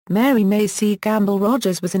Mary Maize C. Gamble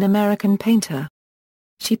Rogers was an American painter.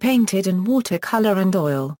 She painted in watercolor and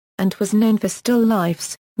oil, and was known for still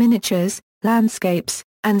lifes, miniatures, landscapes,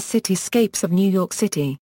 and cityscapes of New York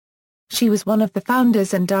City. She was one of the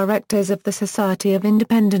founders and directors of the Society of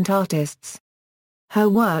Independent Artists. Her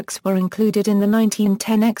works were included in the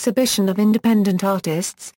 1910 Exhibition of Independent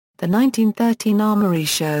Artists, the 1913 Armory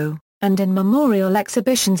Show, and in memorial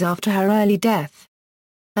exhibitions after her early death.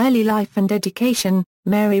 Early life and education.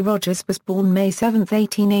 Mary Rogers was born May 7,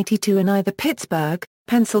 1882 in either Pittsburgh,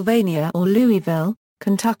 Pennsylvania or Louisville,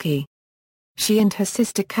 Kentucky. She and her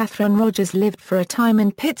sister Catherine Rogers lived for a time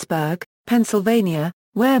in Pittsburgh, Pennsylvania,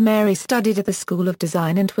 where Mary studied at the School of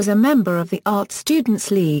Design and was a member of the Art Students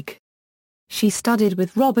League. She studied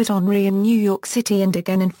with Robert Henri in New York City and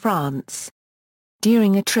again in France.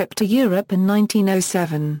 During a trip to Europe in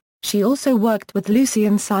 1907, she also worked with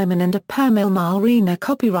Lucien Simon and a Permil Malrina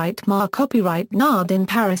copyright Nard in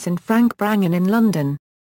Paris and Frank Brangan in London.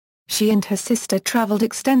 She and her sister traveled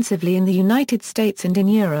extensively in the United States and in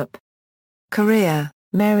Europe. Career.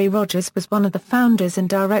 Mary Rogers was one of the founders and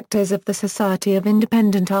directors of the Society of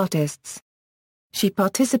Independent Artists. She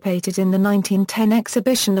participated in the 1910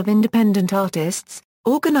 Exhibition of Independent Artists,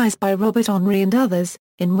 organized by Robert Henri and others,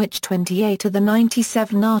 in which 28 of the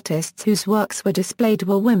 97 artists whose works were displayed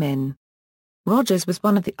were women. Rogers was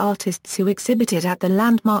one of the artists who exhibited at the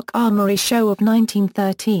landmark Armory Show of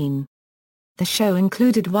 1913. The show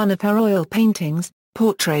included one of her oil paintings,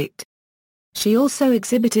 Portrait. She also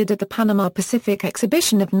exhibited at the Panama Pacific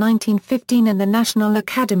Exhibition of 1915 and the National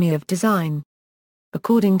Academy of Design.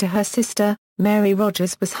 According to her sister, Mary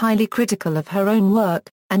Rogers was highly critical of her own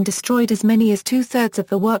work, and destroyed as many as two-thirds of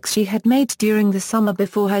the works she had made during the summer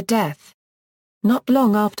before her death. Not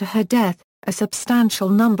long after her death, a substantial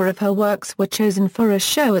number of her works were chosen for a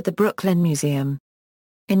show at the Brooklyn Museum.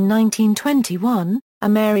 In 1921, a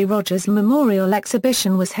Mary Rogers Memorial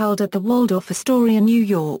Exhibition was held at the Waldorf Astoria, New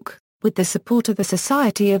York, with the support of the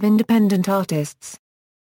Society of Independent Artists.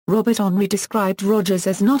 Robert Henri described Rogers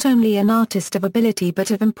as not only an artist of ability but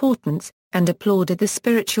of importance, and applauded the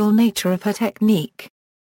spiritual nature of her technique.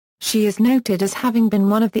 She is noted as having been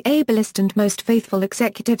one of the ablest and most faithful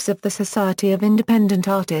executives of the Society of Independent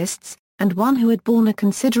Artists, and one who had borne a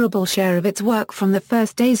considerable share of its work from the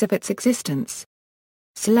first days of its existence.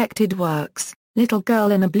 Selected works: Little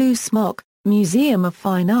Girl in a Blue Smock, Museum of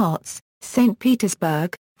Fine Arts, St.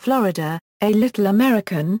 Petersburg, Florida; A Little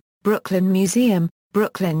American, Brooklyn Museum,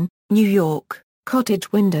 Brooklyn, New York;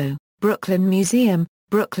 Cottage Window, Brooklyn Museum,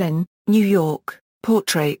 Brooklyn, New York;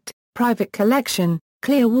 Portrait, Private Collection,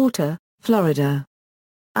 Clearwater, Florida.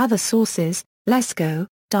 Other sources: Lesko,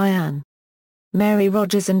 Diane. Mary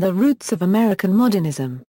Rogers and the Roots of American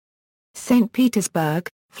Modernism. St. Petersburg,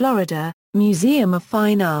 Florida, Museum of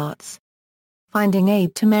Fine Arts. Finding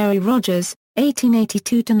Aid to Mary Rogers,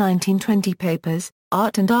 1882-1920 Papers,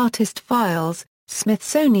 Art and Artist Files,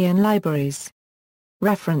 Smithsonian Libraries.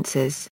 References.